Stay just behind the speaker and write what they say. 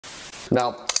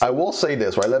Now, I will say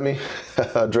this, right? Let me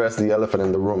address the elephant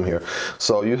in the room here.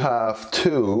 So you have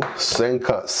two same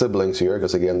cut siblings here,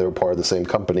 because again, they're part of the same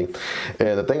company.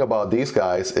 And the thing about these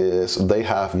guys is they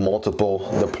have multiple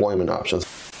deployment options.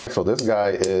 So this guy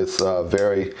is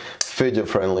very fidget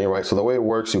friendly, right? So the way it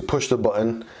works, you push the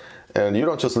button and you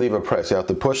don't just leave it pressed. You have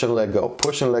to push and let go.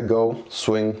 Push and let go,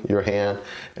 swing your hand,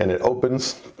 and it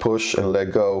opens, push and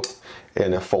let go,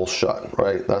 and it falls shut,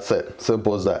 right? That's it.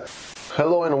 Simple as that.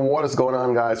 Hello and what is going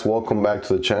on, guys? Welcome back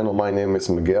to the channel. My name is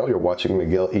Miguel. You're watching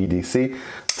Miguel EDC.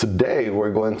 Today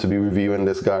we're going to be reviewing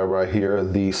this guy right here,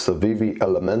 the Civivi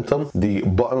Elementum, the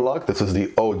button lock. This is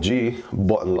the OG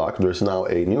button lock. There's now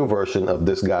a new version of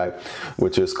this guy,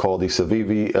 which is called the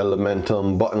Civivi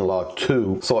Elementum Button Lock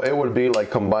 2. So it would be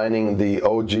like combining the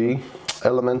OG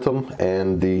Elementum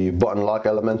and the button lock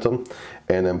Elementum,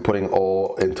 and then putting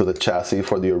all into the chassis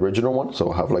for the original one. So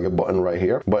we'll have like a button right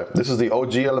here. But this is the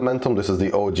OG Elementum. This is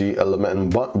the OG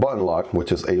Elementum button lock,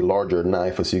 which is a larger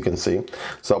knife, as you can see.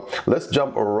 So let's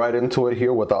jump right into it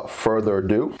here without further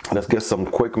ado. Let's get some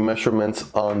quick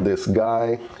measurements on this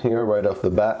guy here right off the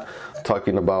bat,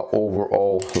 talking about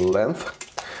overall length.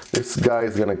 This guy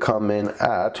is gonna come in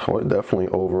at, or definitely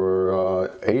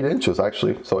over 8 inches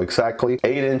actually. So exactly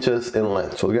 8 inches in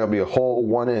length. So it's gonna be a whole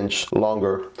 1 inch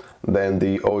longer than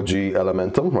the OG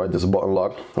Elementum, right? This button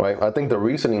lock, right? I think the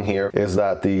reasoning here is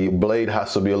that the blade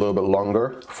has to be a little bit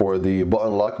longer for the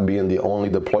button lock being the only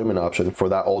deployment option for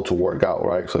that all to work out,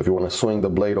 right? So if you want to swing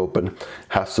the blade open, it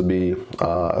has to be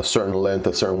a certain length,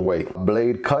 a certain weight.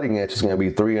 Blade cutting edge is going to be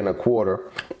 3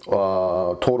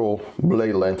 1/4. Total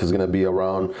blade length is going to be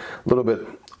around a little bit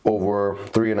over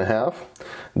 3 1/2.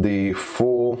 The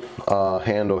full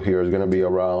handle here is going to be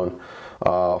around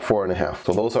 4 1/2.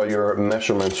 So those are your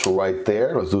measurements right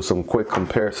there. Let's do some quick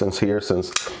comparisons here,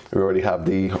 since we already have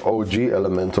the OG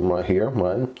Elementum right here,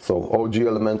 right? So OG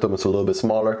Elementum is a little bit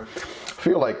smaller. I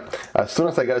feel like as soon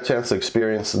as I got a chance to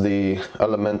experience the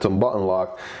Elementum button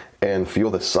lock and feel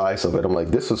the size of it, I'm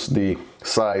like, this is the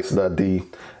size that the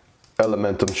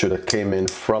Elementum should have came in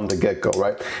from the get-go,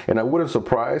 right? And I wouldn't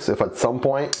surprise if at some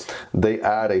point they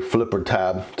add a flipper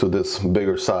tab to this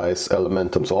bigger size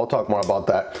Elementum. So I'll talk more about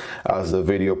that as the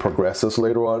video progresses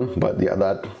later on. But yeah,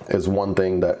 that is one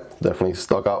thing that definitely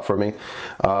stuck out for me.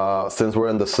 Since we're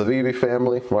in the Civivi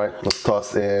family, right? Let's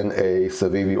toss in a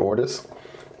Civivi Ortis,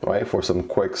 right, for some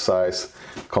quick size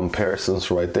comparisons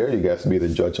right there. You guys be the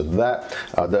judge of that.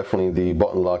 Definitely the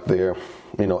button lock there,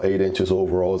 you know, 8 inches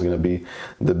overall is going to be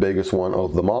the biggest one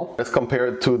of them all. Let's compare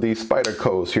it to the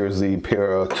Spyderco's. Here's the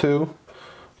Para 2,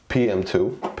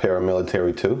 PM2,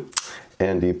 Paramilitary 2,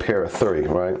 and the Para 3,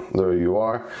 right? There you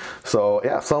are. So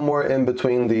yeah, somewhere in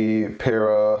between the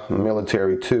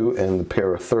Paramilitary 2 and the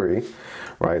Para 3.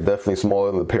 Right, definitely smaller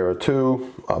than the Para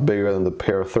 2, bigger than the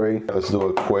Para 3. Let's do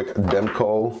a quick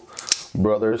Demco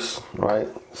brothers, right,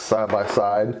 side by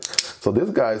side. So this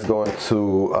guy is going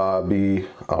to be,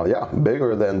 yeah,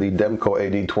 bigger than the Demco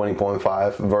AD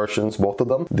 20.5 versions, both of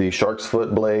them. The shark's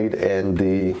foot blade and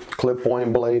the clip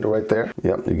point blade right there.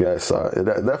 Yep, you guys saw it.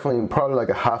 Definitely probably like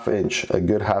a ½ inch, a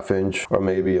good ½ inch, or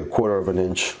maybe a ¼ of an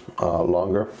inch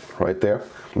longer right there.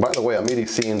 By the way, I'm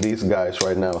EDCing these guys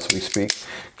right now as we speak.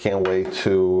 Can't wait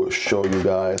to show you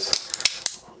guys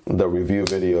the review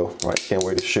video, right? Can't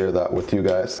wait to share that with you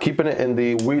guys. Keeping it in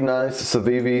the We Knives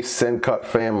Civivi Sencut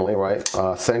family, right?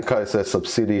 Sencut is a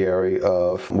subsidiary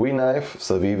of We Knife.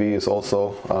 Civivi is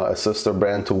also a sister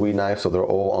brand to We Knife, so they're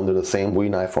all under the same We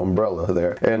Knife umbrella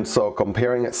there. And so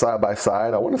comparing it side by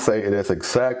side, I want to say it is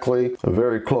exactly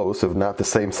very close, if not the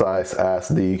same size as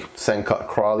the Sencut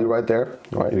Crawley right there,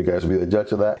 right? You guys will be the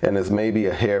judge of that. And it's maybe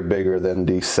a hair bigger than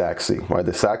the Saxy, right?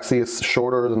 The Saxy is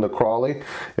shorter than the Crawley.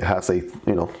 It has a,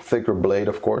 you know, thicker blade,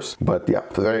 of course, but yeah,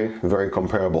 very, very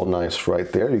comparable knives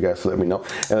right there. You guys let me know.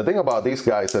 And the thing about these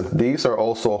guys is these are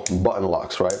also button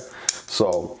locks, right?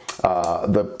 So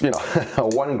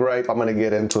one gripe I'm going to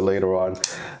get into later on,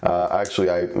 actually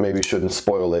I maybe shouldn't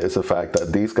spoil it, is the fact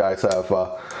that these guys have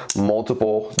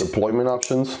multiple deployment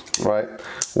options, right?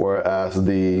 Whereas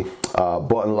the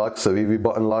button lock, Civivi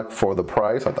button lock, for the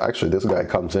price, actually this guy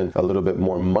comes in a little bit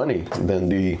more money than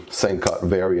the Sencut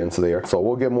variants there. So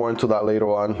we'll get more into that later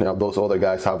on. Now, those other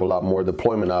guys have a lot more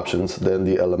deployment options than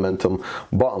the Elementum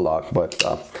button lock, but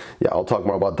yeah, I'll talk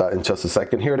more about that in just a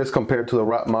second. Here it is compared to the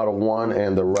Wrap Model 1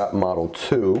 and the Wrap Model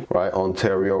 2, right?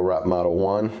 Ontario Wrap Model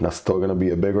 1, that's still going to be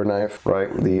a bigger knife,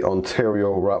 right? The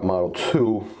Ontario Wrap Model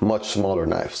 2, much smaller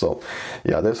knife. So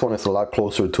yeah, this one is a lot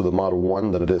closer to the Model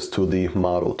 1 than it is to the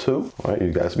Model 2, right?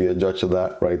 You guys be a judge of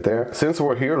that right there. Since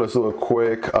we're here, let's do a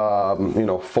quick,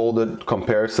 folded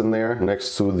comparison there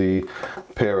next to the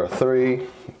Para 3,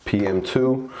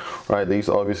 PM2, right? These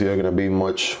obviously are going to be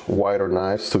much wider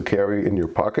knives to carry in your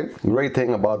pocket. Great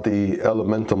thing about the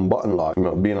Elementum Button Lock, you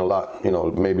know, being a lot, you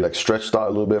know, maybe like stretched out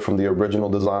a little bit from the original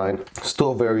design,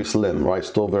 still very slim, right?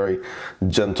 Still very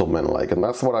gentleman-like, and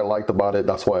that's what I liked about it.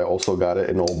 That's why I also got it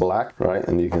in all black, right?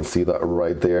 And you can see that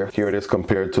right there. Here it is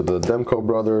compared to the Demko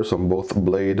brothers on both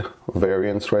blade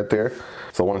variants right there.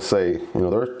 So I want to say, you know,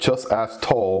 they're just as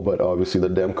tall, but obviously the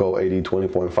Demko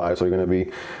 80-20.5, so you're going to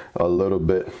be a little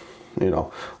bit, you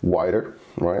know, wider,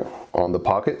 right, on the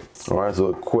pocket. All right, so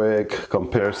a quick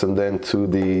comparison then to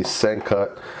the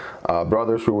Sencut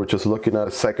brothers we were just looking at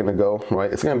a second ago,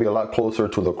 right? It's going to be a lot closer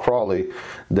to the Crawley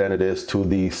than it is to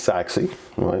the Saxy,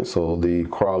 right? So the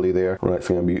Crawley there, right, it's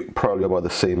going to be probably about the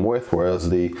same width, whereas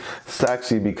the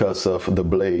Saxy, because of the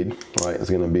blade, right, is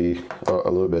going to be a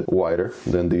little bit wider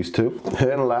than these two.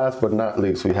 And last but not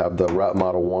least, we have the Rat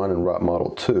Model 1 and Rat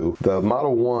Model 2. The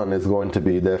Model 1 is going to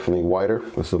be definitely wider.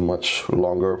 It's a much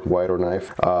longer, wider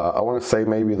knife. I want to say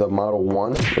maybe the Model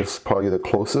 1 is probably the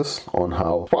closest on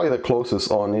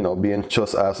you know, being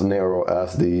just as narrow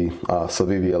as the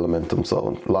Civivi Elementum,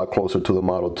 so a lot closer to the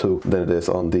Model 2 than it is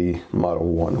on the Model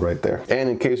 1 right there. And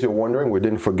in case you're wondering, we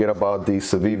didn't forget about the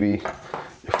Civivi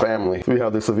family. We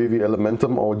have the Civivi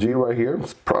Elementum OG right here.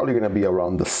 It's probably going to be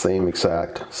around the same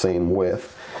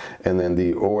width, and then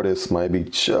the Ortis might be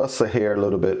just a hair a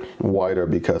little bit wider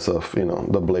because of, you know,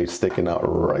 the blade sticking out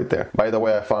right there. By the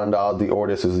way, I found out the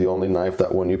Ortis is the only knife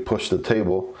that when you push the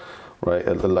table, right,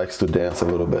 it likes to dance a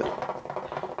little bit.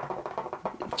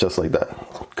 Just like that.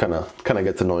 Kind of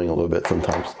gets annoying a little bit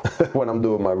sometimes when I'm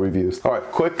doing my reviews. All right,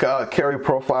 quick carry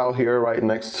profile here right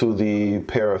next to the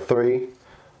Para 3.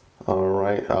 All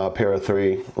right, Para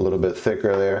 3 a little bit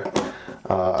thicker there.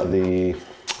 The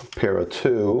Para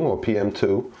 2 or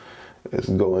PM2 is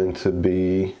going to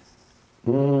be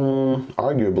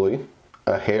arguably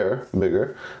a hair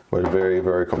bigger, but very,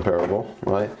 very comparable,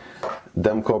 right?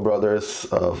 Demko brothers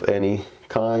of any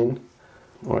kind,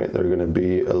 right? They're going to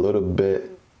be a little bit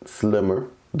slimmer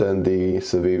than the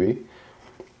Civivi.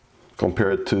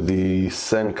 Compared to the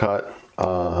Sencut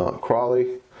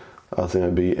Crawley, that's going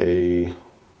to be a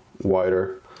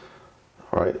wider,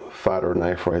 right, fatter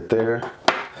knife right there.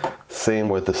 Same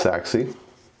with the Saxy.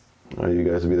 You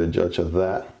guys be the judge of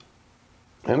that.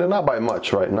 And they're not by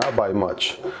much, right? Not by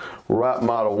much. Rat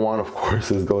Model 1, of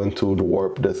course, is going to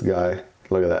dwarf this guy.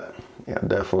 Look at that. Yeah,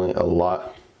 definitely a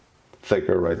lot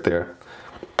thicker right there.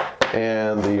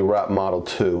 And the Rat Model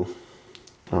 2.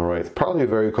 All right, probably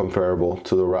very comparable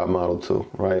to the Rat Model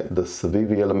 2, right? The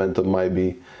Civivi Elementum might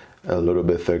be a little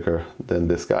bit thicker than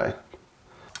this guy.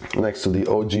 Next to the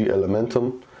OG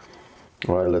Elementum.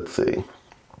 All right, let's see.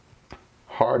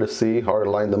 Hard to see, hard to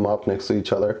line them up next to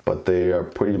each other, but they are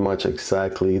pretty much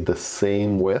exactly the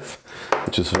same width,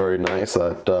 which is very nice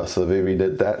that Civivi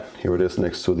did that. Here it is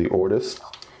next to the Ortis.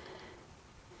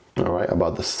 All right,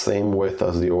 about the same width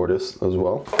as the Ortis as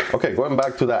well. Okay, going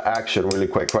back to that action really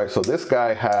quick, right? So this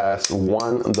guy has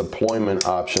one deployment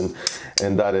option,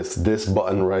 and that is this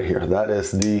button right here. That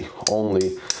is the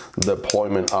only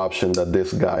deployment option that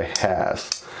this guy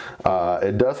has.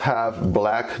 It does have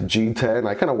black G10.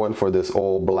 I kind of went for this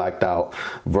all blacked out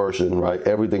version, right?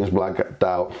 Everything's blacked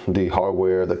out. The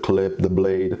hardware, the clip, the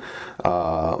blade,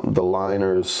 the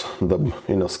liners, the,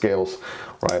 you know, scales,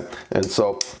 right? And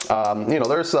so, you know,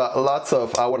 there's lots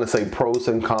of, I want to say, pros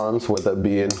and cons with it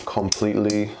being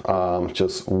completely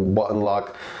just button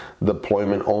lock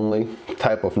deployment only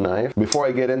type of knife. Before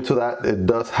I get into that, it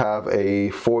does have a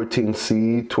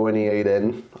 14C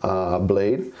 28N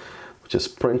blade, which is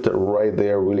printed right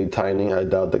there, really tiny. I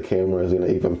doubt the camera is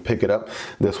gonna even pick it up.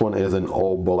 This one is in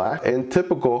all black. In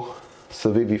typical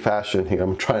Civivi fashion here,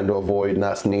 I'm trying to avoid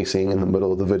not sneezing in the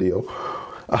middle of the video.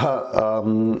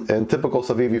 In typical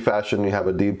Civivi fashion, you have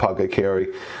a deep pocket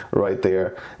carry right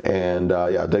there, and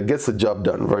yeah, that gets the job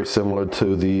done. Very similar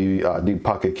to the deep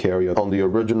pocket carry on the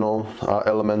original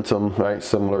Elementum, right?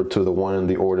 Similar to the one in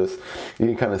the Ortis. You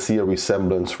can kind of see a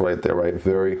resemblance right there, right?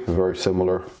 Very, very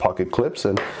similar pocket clips,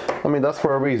 and I mean, that's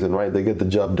for a reason, right? They get the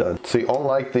job done. See,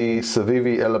 unlike the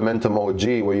Civivi Elementum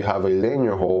OG, where you have a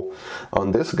lanyard hole,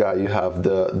 on this guy you have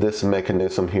this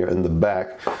mechanism here in the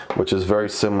back, which is very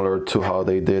similar to how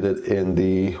they did it in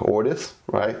the Ortis,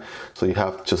 right? So you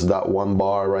have just that one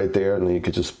bar right there, and then you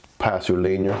could just pass your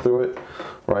lanyard through it,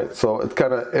 right? So it's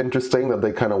kind of interesting that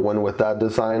they kind of went with that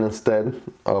design instead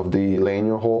of the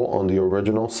lanyard hole on the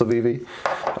original Civivi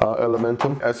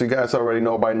Elementum. As you guys already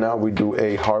know by now, we do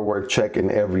a hardware check in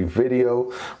every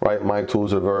video, right? My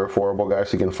tools are very affordable,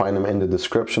 guys. You can find them in the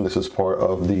description. This is part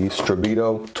of the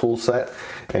Stravito tool set,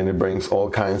 and it brings all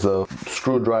kinds of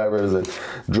screwdrivers and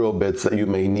drill bits that you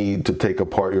may need to take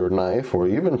apart your knife, or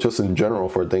even just in general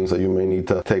for things that you may need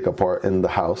to take apart in the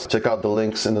house. Check out the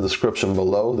links in the description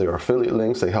below. They are affiliate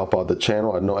links. They help out the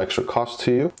channel at no extra cost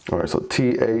to you. All right, so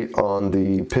T8 on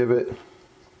the pivot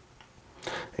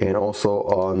and also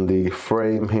on the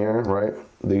frame here, right?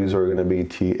 These are going to be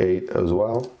T8 as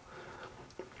well.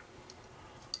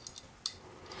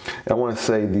 I want to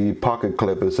say the pocket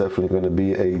clip is definitely going to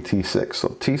be a T6. So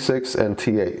T6 and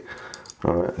T8.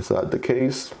 All right, is that the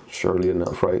case? Surely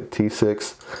enough, right?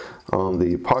 T6 on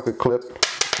the pocket clip.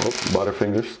 Oh,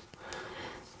 butterfingers.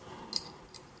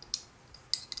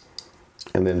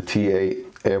 And then T8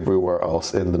 everywhere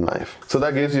else in the knife. So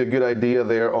that gives you a good idea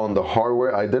there on the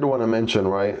hardware. I did want to mention,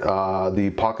 right,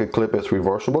 the pocket clip is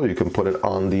reversible. You can put it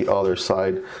on the other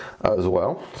side as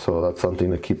well. So that's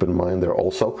something to keep in mind there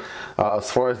also.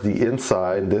 As far as the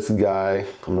inside, this guy,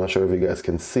 I'm not sure if you guys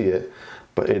can see it,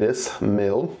 but it is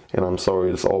milled, and I'm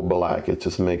sorry it's all black. It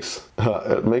just makes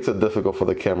it difficult for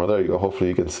the camera. There you go. Hopefully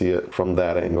you can see it from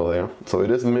that angle there. So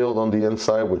it is milled on the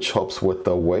inside, which helps with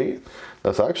the weight.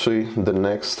 That's actually the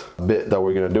next bit that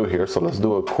we're gonna do here. So let's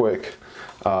do a quick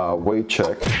weight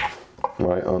check,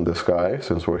 right, on this guy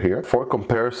since we're here. For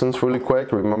comparisons really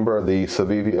quick, remember the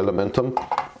Civivi Elementum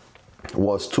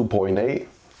was 2.8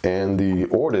 and the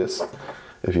Ordis,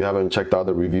 if you haven't checked out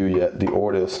the review yet, the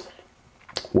Ordis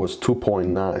was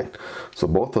 2.9. So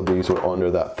both of these were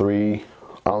under that 3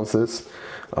 ounces,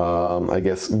 I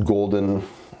guess, golden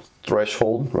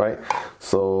threshold, right?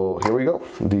 So here we go.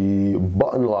 The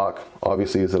button lock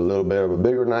obviously is a little bit of a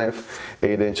bigger knife,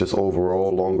 8 inches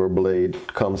overall, longer blade,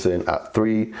 comes in at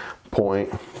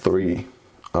 3.3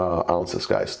 ounces,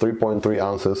 guys. 3.3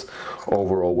 ounces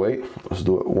overall weight. Let's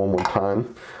do it one more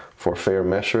time for fair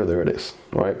measure. There it is,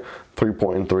 right?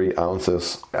 3.3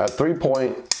 ounces. At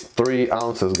 3.3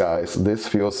 ounces, guys, this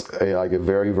feels like a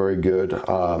very, very good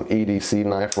EDC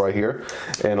knife right here.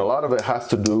 And a lot of it has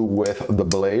to do with the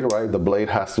blade, right? The blade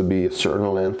has to be a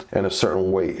certain length and a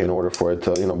certain weight in order for it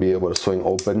to, you know, be able to swing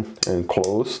open and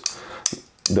close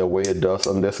the way it does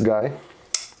on this guy.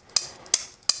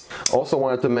 Also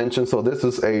wanted to mention, so this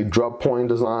is a drop point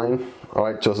design, all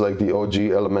right, just like the OG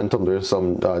Elementum. There's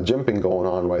some jimping going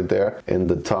on right there in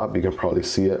the top. You can probably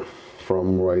see it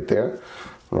from right there,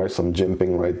 right? Some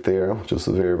jimping right there, which is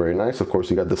very, very nice. Of course,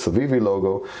 you got the Civivi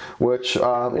logo, which, you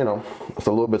know, it's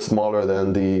a little bit smaller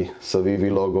than the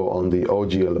Civivi logo on the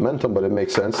OG Elementum, but it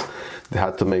makes sense. They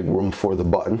had to make room for the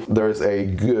button. There's a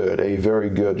very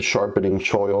good sharpening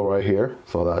choil right here.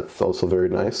 So that's also very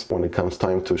nice when it comes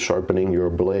time to sharpening your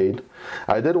blade.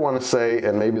 I did want to say,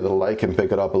 and maybe the light can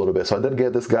pick it up a little bit. So I did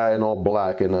get this guy in all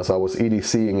black, and as I was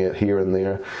EDCing it here and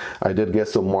there, I did get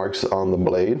some marks on the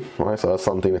blade, right? So that's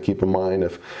something to keep in mind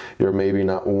if you're maybe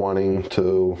not wanting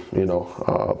to, you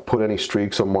know, put any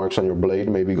streaks or marks on your blade.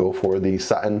 Maybe go for the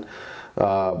satin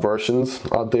versions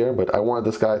out there, but I wanted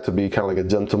this guy to be kind of like a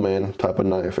gentleman type of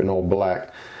knife in all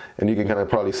black, and you can kind of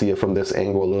probably see it from this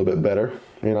angle a little bit better.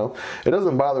 You know, it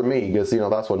doesn't bother me because, you know,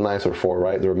 that's what knives are for,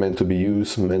 right? They're meant to be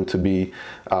used, meant to be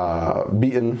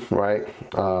beaten, right?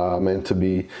 Meant to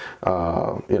be,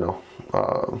 you know,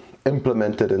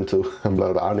 implemented into, I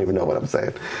don't even know what I'm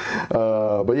saying.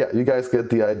 But yeah, you guys get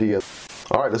the idea.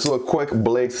 All right, let's do a quick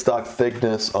blade stock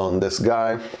thickness on this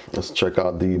guy. Let's check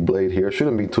out the blade here.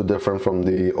 Shouldn't be too different from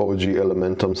the OG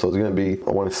Elementum. So it's gonna be,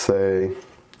 I wanna say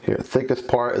here, thickest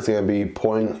part is gonna be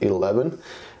 0.11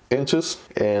 inches.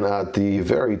 And at the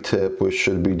very tip, we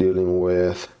should be dealing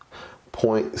with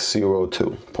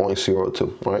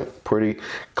 0.02, right? Pretty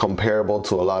comparable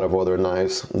to a lot of other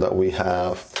knives that we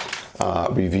have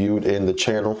reviewed in the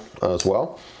channel as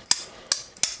well.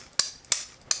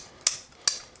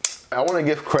 I want to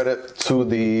give credit to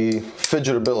the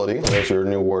fidgetability. There's your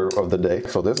new word of the day.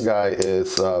 So this guy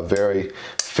is very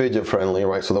fidget friendly,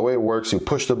 right? So the way it works, you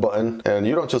push the button and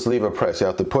you don't just leave it pressed. You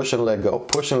have to push and let go,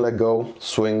 push and let go,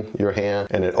 swing your hand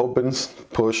and it opens,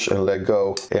 push and let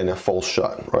go, and it folds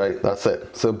shut, right? That's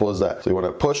it. Simple as that. So you want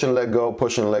to push and let go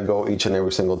each and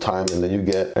every single time, and then you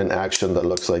get an action that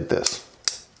looks like this.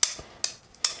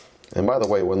 And by the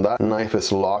way, when that knife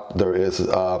is locked, there is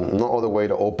no other way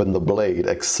to open the blade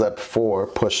except for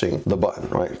pushing the button,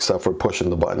 right? Except for pushing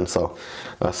the button. So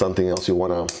that's something else you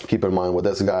want to keep in mind with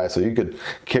this guy. So you could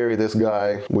carry this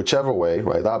guy whichever way,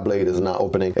 right? That blade is not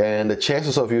opening, and the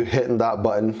chances of you hitting that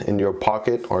button in your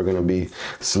pocket are going to be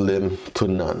slim to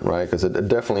none, right? Because it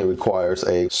definitely requires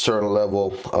a certain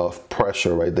level of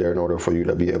pressure right there in order for you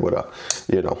to be able to,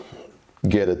 you know,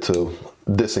 get it to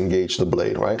disengage the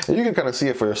blade, right? And you can kind of see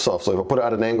it for yourself. So if I put it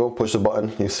at an angle, push the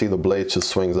button, you see the blade just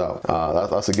swings out.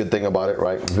 That's a good thing about it,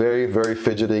 right? Very, very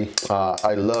fidgety.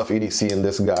 I love EDC in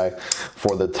this guy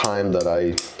for the time that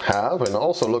I have, and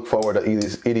also look forward to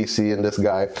EDC in this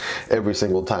guy every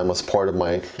single time as part of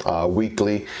my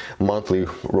weekly, monthly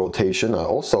rotation. I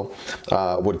also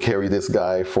would carry this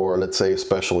guy for, let's say, a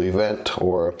special event,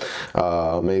 or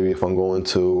maybe if I'm going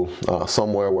to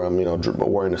somewhere where I'm, you know,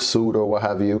 wearing a suit or what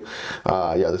have you.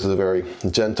 Yeah, this is a very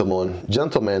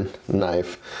gentleman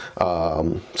knife,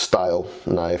 style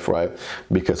knife, right?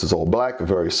 Because it's all black,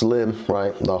 very slim,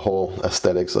 right? The whole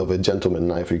aesthetics of a gentleman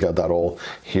knife, you got that all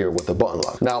here with the button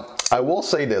lock. Now, I will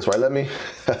say this, right? Let me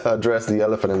address the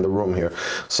elephant in the room here.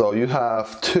 So you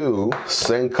have two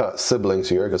same cut siblings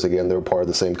here, because again, they're part of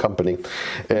the same company.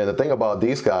 And the thing about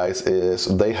these guys is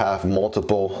they have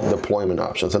multiple deployment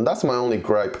options. And that's my only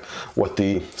gripe with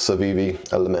the Civivi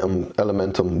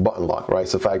Elementum Button Lock, right?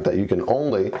 It's the fact that you can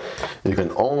only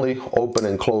open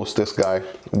and close this guy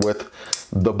with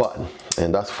the button,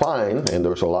 and that's fine. And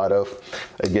there's a lot of,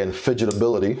 again,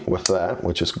 fidgetability with that,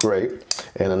 which is great.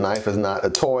 And a knife is not a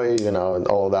toy, you know, and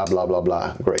all that blah blah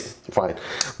blah. Great, fine.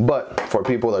 But for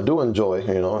people that do enjoy,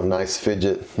 you know, a nice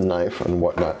fidget knife and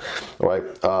whatnot, right?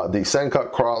 The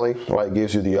Sencut Crawley, right,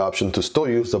 gives you the option to still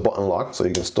use the button lock, so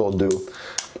you can still do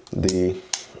the,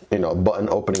 you know, button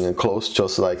opening and close,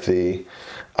 just like the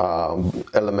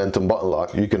Elementum Button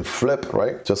Lock. You can flip,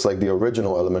 right? Just like the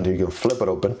original Elementum, you can flip it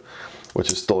open,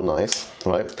 which is still nice,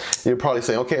 right? You're probably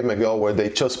saying, okay, Miguel, where they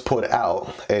just put out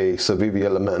a Civivi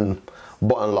Elementum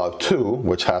Button Lock 2,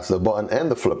 which has the button and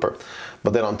the flipper.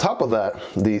 But then on top of that,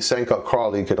 the Sencut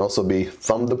Crawley can also be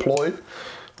thumb deployed,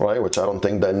 right? Which I don't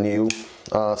think that new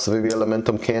Civivi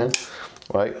Elementum can,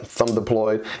 right? Thumb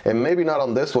deployed. And maybe not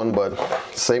on this one, but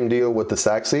same deal with the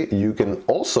Saxy. You can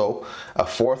also, a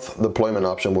fourth deployment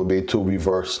option would be to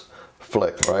reverse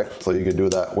flick, right? So you can do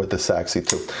that with the Saxy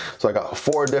too. So I got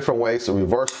 4 different ways to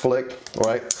reverse flick,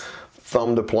 right?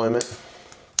 Thumb deployment,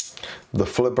 the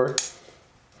flipper,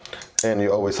 and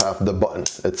you always have the button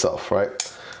itself, right?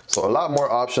 So a lot more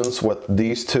options with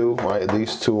these two, right?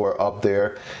 These two are up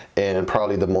there and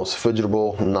probably the most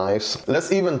fidgetable knives.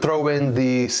 Let's even throw in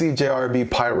the CJRB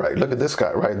Pyrite. Look at this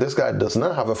guy, right? This guy does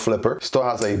not have a flipper, still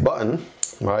has a button,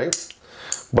 right?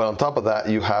 But on top of that,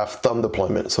 you have thumb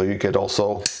deployment. So you could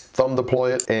also thumb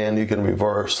deploy it, and you can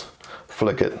reverse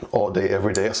flick it all day,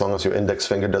 every day, as long as your index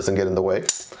finger doesn't get in the way.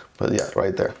 But yeah,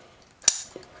 right there.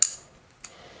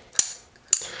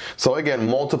 So again,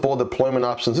 multiple deployment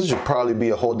options. This should probably be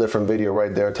a whole different video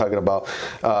right there, talking about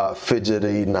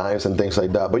fidgety knives and things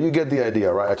like that. But you get the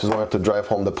idea, right? I just wanted to drive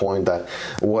home the point that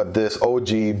what this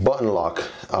OG button lock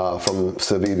from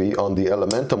Civivi on the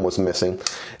Elementum was missing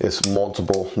is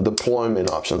multiple deployment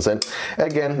options. And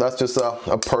again, that's just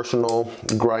a personal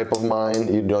gripe of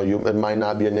mine. You know, it might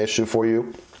not be an issue for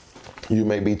you. You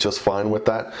may be just fine with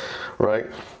that, right?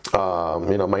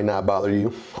 You know, it might not bother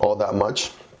you all that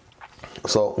much.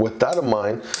 So with that in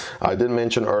mind, I did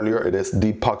mention earlier, it is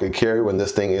deep pocket carry. When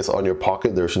this thing is on your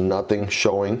pocket, there's nothing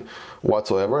showing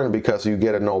whatsoever. And because you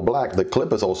get it all black, the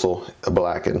clip is also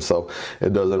black, and so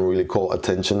it doesn't really call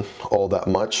attention all that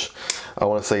much. I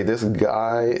want to say this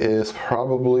guy is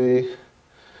probably,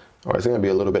 or it's going to be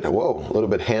a little bit, whoa, a little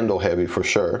bit handle heavy for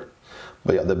sure.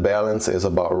 But yeah, the balance is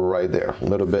about right there, a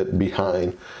little bit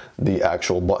behind the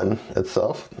actual button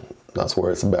itself. That's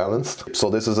where it's balanced. So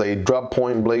this is a drop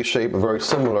point blade shape, very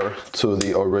similar to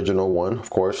the original one, of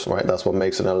course, right? That's what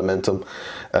makes an Elementum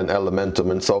an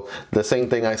Elementum. And so the same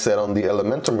thing I said on the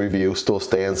Elementum review still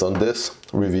stands on this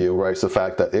review, right? It's the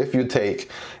fact that if you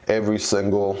take every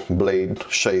single blade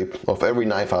shape of every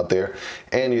knife out there,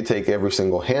 and you take every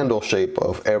single handle shape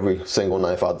of every single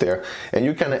knife out there, and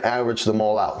you kind of average them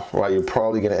all out, right? You're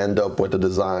probably going to end up with a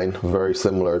design very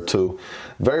similar to,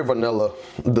 very vanilla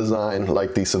design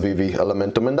like the Civivi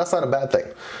Elementum, and that's not a bad thing.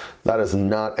 That is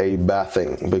not a bad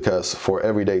thing, because for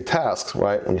everyday tasks,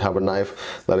 right, when you have a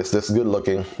knife that is this good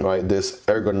looking, right, this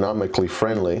ergonomically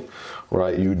friendly,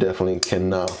 right, you definitely can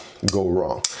go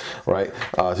wrong, right?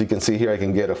 As you can see here, I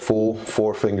can get a full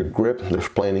 4-finger grip. There's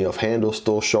plenty of handles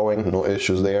still showing, no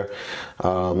issues there.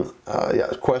 Yeah,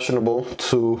 questionable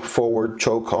to forward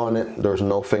choke on it. There's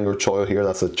no finger choil here.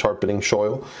 That's a sharpening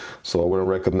choil, so I wouldn't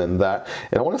recommend that.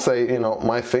 And I want to say, you know,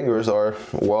 my fingers are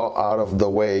well out of the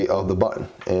way of the button,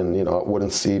 and you know, I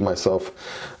wouldn't see myself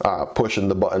pushing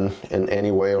the button in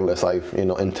any way unless I, you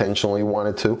know, intentionally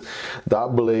wanted to.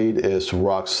 That blade is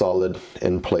rock solid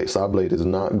in place. That blade is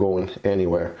not going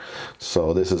anywhere.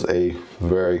 So this is a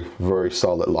very, very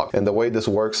solid lock. And the way this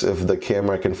works, if the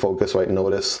camera can focus, right,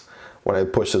 notice when I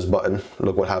push this button,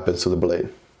 look what happens to the blade.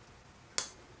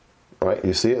 Right,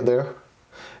 you see it there?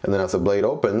 And then as the blade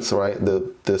opens, right,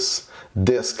 this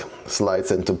disc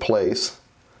slides into place.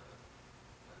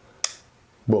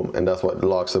 Boom, and that's what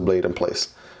locks the blade in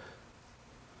place.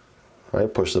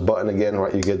 Right, push the button again,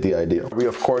 right, you get the idea. We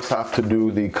of course have to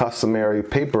do the customary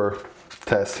paper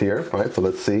test here, right? So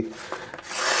let's see.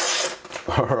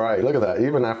 All right, look at that.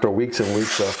 Even after weeks and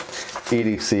weeks of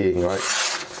EDCing, right?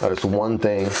 That is one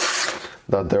thing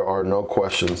that there are no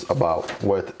questions about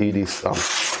with EDC.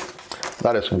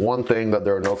 That is one thing that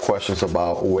there are no questions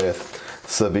about with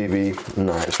Civivi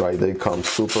knives, right? They come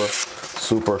super,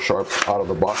 super sharp out of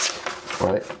the box,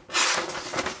 right?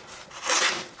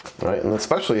 Right, and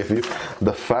especially if you,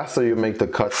 the faster you make the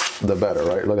cuts, the better,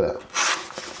 right? Look at that.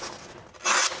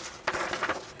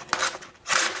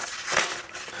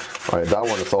 All right, that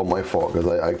one is all my fault because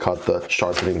I caught the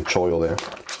sharpening choil there.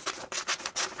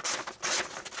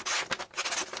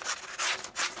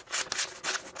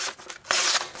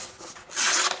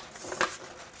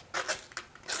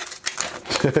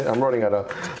 I'm running out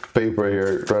of paper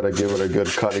here, trying to give it a good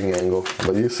cutting angle,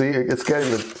 but you see, it's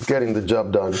getting the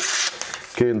job done.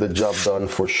 Getting the job done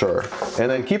for sure.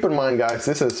 And then keep in mind, guys,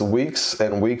 this is weeks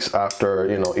and weeks after,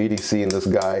 you know, EDCing this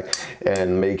guy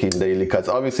and making daily cuts.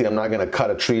 Obviously, I'm not gonna cut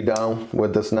a tree down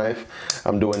with this knife.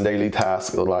 I'm doing daily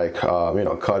tasks like, you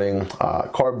know, cutting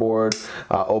cardboard,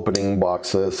 opening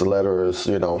boxes, letters,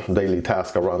 you know, daily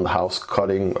tasks around the house,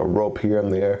 cutting a rope here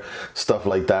and there, stuff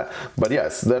like that. But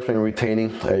yes, definitely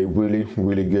retaining a really,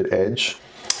 really good edge.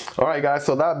 All right, guys,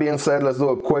 so that being said, let's do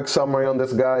a quick summary on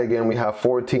this guy. Again, we have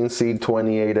 14C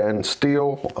 28N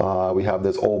steel. We have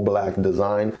this all black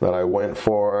design that I went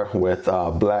for with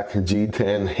black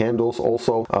G10 handles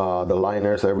also. The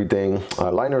liners, everything.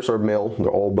 Liners are mill. They're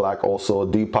all black also.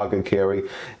 Deep pocket carry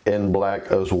in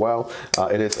black as well.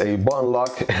 It is a button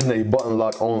lock and a button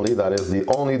lock only. That is the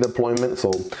only deployment.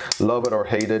 So love it or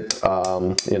hate it,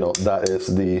 you know, that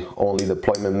is the only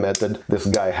deployment method this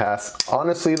guy has.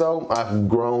 Honestly, though, I've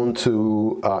grown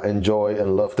to enjoy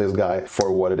and love this guy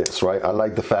for what it is, right? I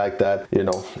like the fact that, you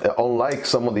know, unlike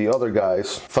some of the other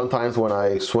guys, sometimes when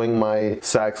I swing my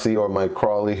Saxy or my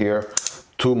Crawley here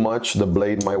too much, the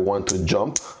blade might want to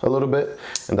jump a little bit,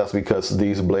 and that's because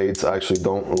these blades actually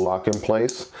don't lock in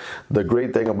place. The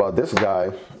great thing about this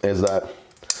guy is that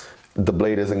the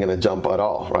blade isn't going to jump at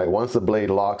all, right? Once the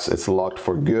blade locks, it's locked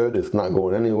for good. It's not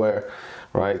going anywhere,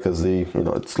 right? Because the, you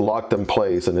know, it's locked in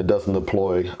place and it doesn't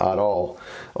deploy at all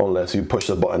unless you push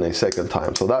the button a second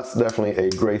time. So that's definitely a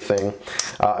great thing.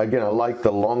 Again, I like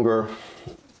the longer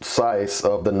size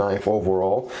of the knife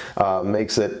overall.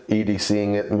 Makes it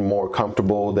EDCing it more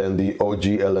comfortable than the OG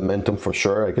Elementum for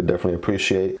sure. I could definitely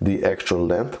appreciate the extra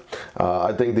length.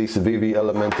 I think the Civivi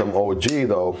Elementum OG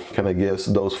though kind of gives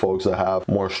those folks that have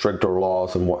more stricter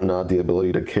laws and whatnot the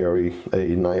ability to carry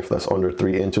a knife that's under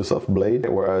 3 inches of blade,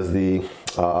 whereas the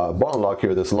button lock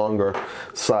here, this longer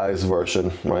size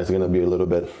version, right, is going to be a little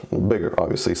bit bigger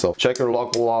obviously. So check your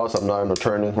local laws. I'm not an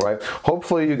attorney, right?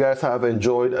 Hopefully you guys have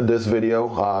enjoyed this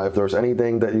video. If there's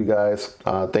anything that you guys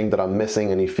think that I'm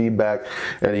missing, any feedback,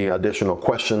 any additional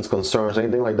questions, concerns,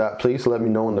 anything like that, please let me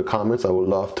know in the comments. I would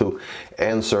love to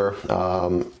answer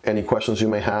any questions you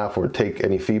may have or take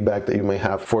any feedback that you may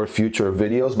have for future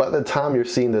videos. By the time you're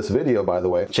seeing this video, by the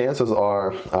way, chances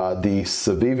are the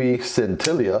Civivi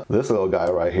Centilla, this little guy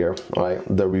right here, right,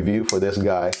 the review for this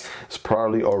guy is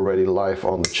probably already live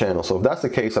on the channel. So if that's the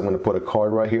case, I'm going to put a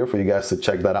card right here for you guys to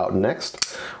check that out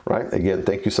next, right? Again,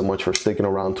 thank you so much for sticking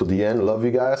around to the end. Love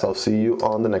you guys. I'll see you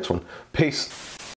on the next one. Peace.